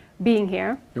for being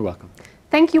here. You're welcome.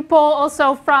 Thank you, Paul,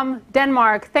 also from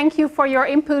Denmark. Thank you for your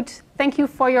input. Thank you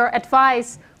for your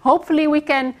advice. Hopefully we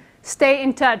can stay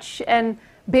in touch and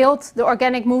build the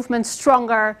organic movement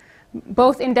stronger,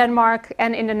 both in Denmark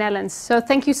and in the Netherlands. So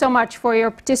thank you so much for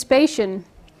your participation.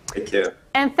 Thank you.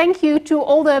 And thank you to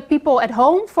all the people at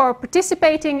home for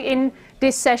participating in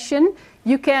this session.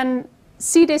 You can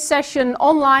see this session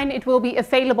online. It will be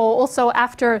available also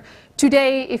after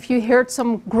today. If you heard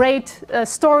some great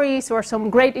stories or some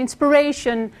great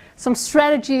inspiration, some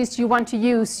strategies you want to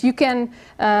use, you can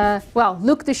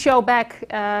look the show back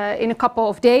in a couple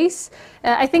of days.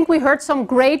 I think we heard some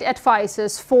great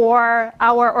advices for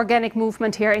our organic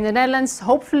movement here in the Netherlands.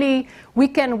 Hopefully we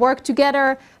can work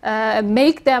together,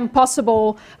 make them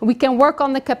possible. We can work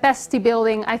on the capacity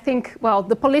building. I think, well,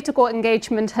 the political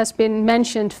engagement has been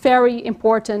mentioned, very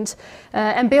important,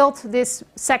 and build this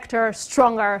sector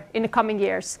stronger in the coming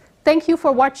years. Thank you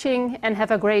for watching and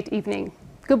have a great evening.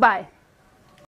 Goodbye.